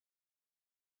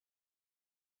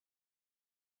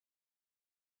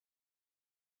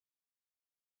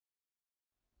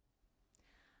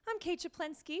I'm Kate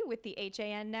Chaplensky with the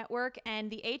HAN Network, and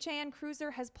the HAN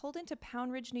Cruiser has pulled into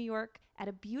Pound Ridge, New York at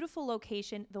a beautiful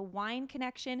location, the Wine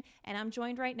Connection, and I'm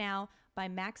joined right now by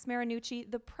Max Marinucci,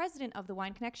 the president of the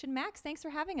Wine Connection. Max, thanks for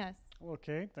having us.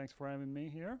 Okay, thanks for having me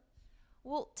here.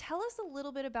 Well, tell us a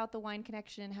little bit about the Wine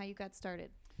Connection and how you got started.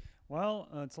 Well,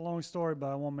 it's a long story,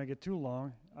 but I won't make it too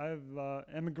long. I've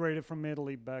emigrated from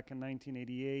Italy back in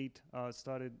 1988,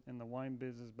 started in the wine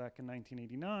business back in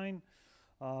 1989,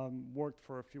 worked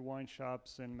for a few wine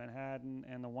shops in Manhattan,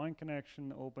 and the Wine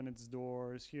Connection opened its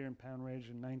doors here in Pound Ridge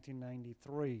in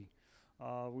 1993.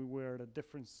 We were at a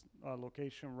different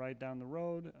location right down the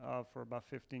road for about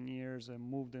 15 years and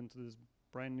moved into this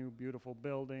brand new, beautiful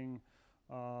building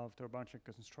after a bunch of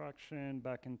construction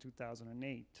back in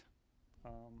 2008.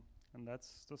 And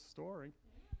that's the story.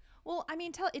 Well, I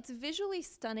mean, it's visually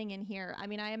stunning in here. I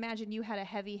mean, I imagine you had a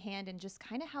heavy hand in just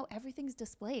kind of how everything's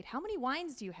displayed. How many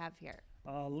wines do you have here?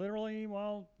 Literally,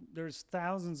 well, there's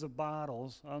thousands of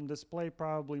bottles on display,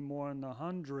 probably more in the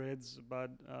hundreds,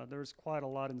 but there's quite a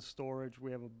lot in storage.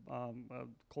 We have a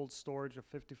cold storage of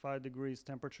 55 degrees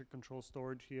temperature control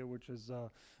storage here, which is,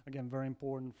 again, very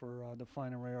important for the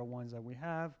fine and rare wines that we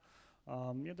have.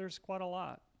 Yeah, there's quite a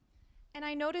lot. And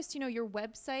I noticed, your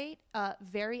website,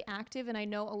 very active, and I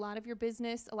know a lot of your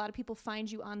business, a lot of people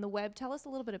find you on the web. Tell us a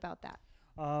little bit about that.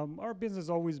 Our business has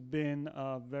always been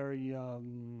very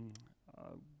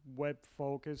web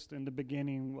focused. In the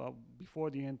beginning, before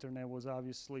the internet, was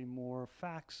obviously more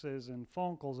faxes and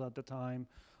phone calls at the time.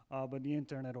 But the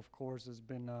internet, of course, has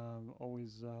been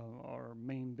always our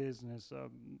main business.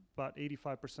 About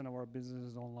 85% of our business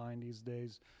is online these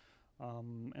days.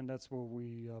 And that's where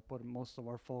we put most of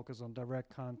our focus on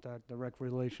direct contact, direct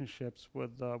relationships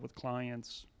with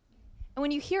clients. And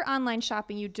when you hear online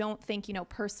shopping, you don't think,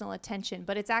 personal attention,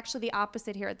 but it's actually the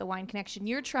opposite here at the Wine Connection.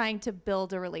 You're trying to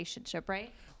build a relationship,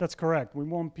 right? That's correct. We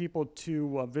want people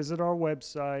to visit our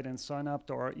website and sign up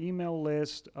to our email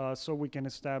list so we can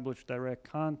establish direct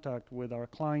contact with our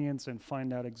clients and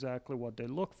find out exactly what they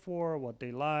look for, what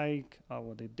they like,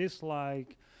 what they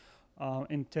dislike.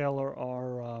 And tailor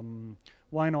our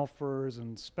wine offers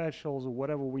and specials or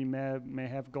whatever we may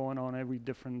have going on every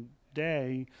different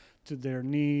day to their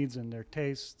needs and their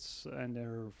tastes and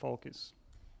their focus.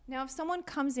 Now, if someone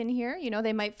comes in here,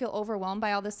 they might feel overwhelmed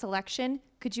by all this selection.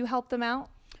 Could you help them out?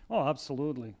 Oh,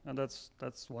 absolutely. And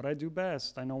that's what I do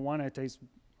best. I know wine. I taste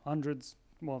hundreds,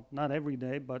 well, not every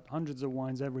day, but hundreds of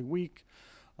wines every week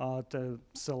to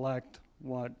select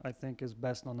what I think is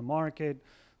best on the market.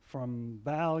 From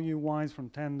value wines from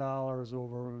 $10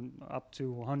 over up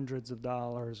to hundreds of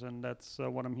dollars, and that's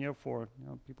what I'm here for.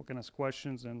 People can ask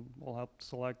questions, and we'll help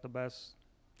select the best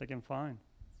they can find.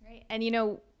 Right. And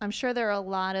I'm sure there are a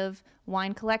lot of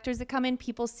wine collectors that come in,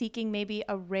 people seeking maybe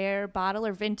a rare bottle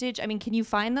or vintage. I mean, can you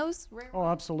find those rare Oh,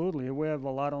 wines? absolutely. We have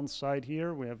a lot on site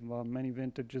here. We have many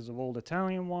vintages of old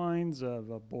Italian wines,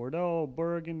 of Bordeaux,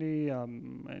 Burgundy,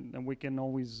 and we can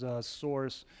always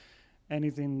source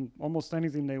almost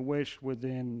anything they wish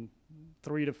within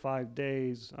 3 to 5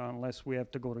 days, unless we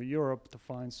have to go to Europe to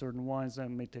find certain wines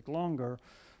that may take longer.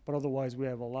 But otherwise, we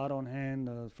have a lot on hand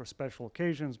for special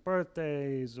occasions,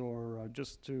 birthdays, or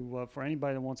just for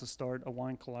anybody that wants to start a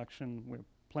wine collection. We have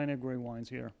plenty of great wines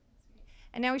here.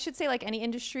 And now we should say, like any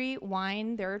industry,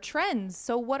 wine, there are trends.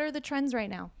 So what are the trends right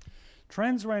now?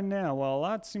 Trends right now, well, a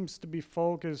lot seems to be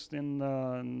focused in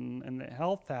the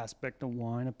health aspect of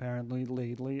wine, apparently,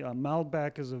 lately.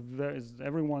 Malbec is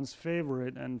everyone's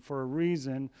favorite, and for a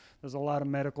reason. There's a lot of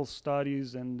medical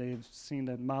studies, and they've seen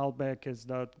that Malbec is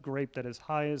the grape that is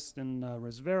highest in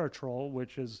resveratrol,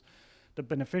 which is the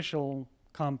beneficial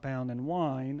compound in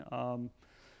wine.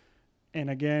 And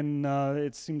again,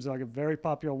 it seems like a very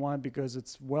popular wine because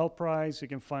it's well priced. You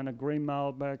can find a great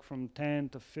Malbec from $10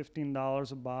 to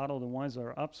 $15 a bottle. The wines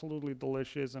are absolutely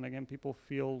delicious. And again, people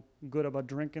feel good about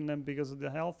drinking them because of the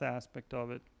health aspect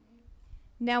of it.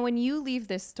 Now, when you leave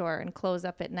this store and close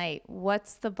up at night,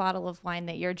 what's the bottle of wine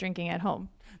that you're drinking at home?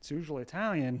 It's usually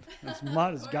Italian.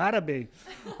 It's got to be.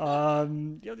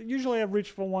 Usually I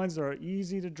reach for wines that are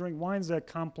easy to drink, wines that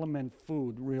complement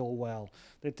food real well.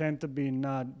 They tend to be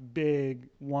not big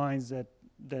wines that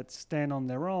stand on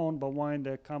their own, but wine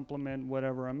that complement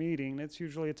whatever I'm eating. It's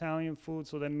usually Italian food,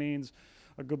 so that means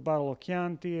a good bottle of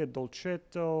Chianti, a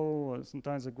Dolcetto,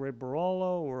 sometimes a great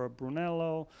Barolo or a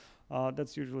Brunello.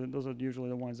 Those are usually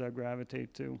the ones I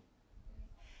gravitate to.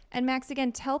 And Max,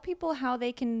 again, tell people how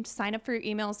they can sign up for your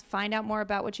emails, find out more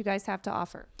about what you guys have to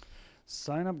offer.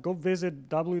 Sign up. Go visit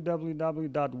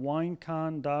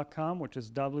www.winecon.com, which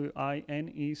is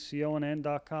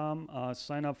winecon.com.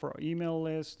 Sign up for our email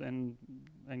list, and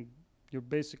you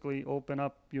basically open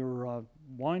up your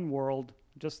wine world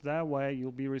Just that way,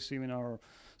 you'll be receiving our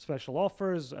special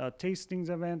offers, tastings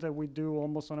event that we do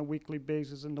almost on a weekly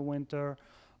basis in the winter.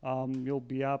 You'll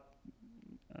be up,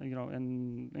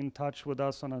 in touch with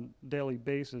us on a daily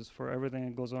basis for everything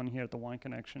that goes on here at the Wine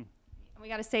Connection. We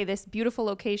got to say, this beautiful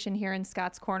location here in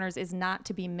Scotts Corners is not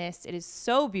to be missed. It is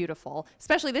so beautiful,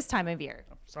 especially this time of year.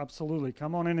 Absolutely.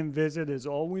 Come on in and visit. There's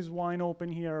always wine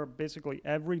open here basically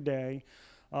every day.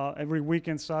 Every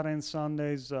weekend, Saturday and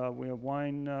Sundays, we have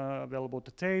wine available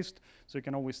to taste, so you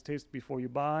can always taste before you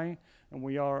buy. And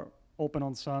we are open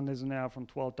on Sundays now from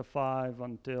 12 to 5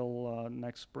 until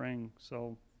next spring.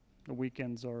 So the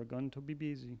weekends are going to be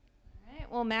busy. All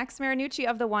right. Well, Max Marinucci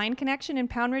of the Wine Connection in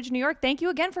Pound Ridge, New York, thank you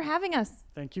again for having us.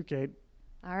 Thank you, Kate.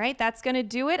 All right, that's going to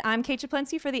do it. I'm Kate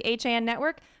Chaplinsky for the HAN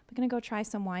Network. We're going to go try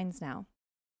some wines now.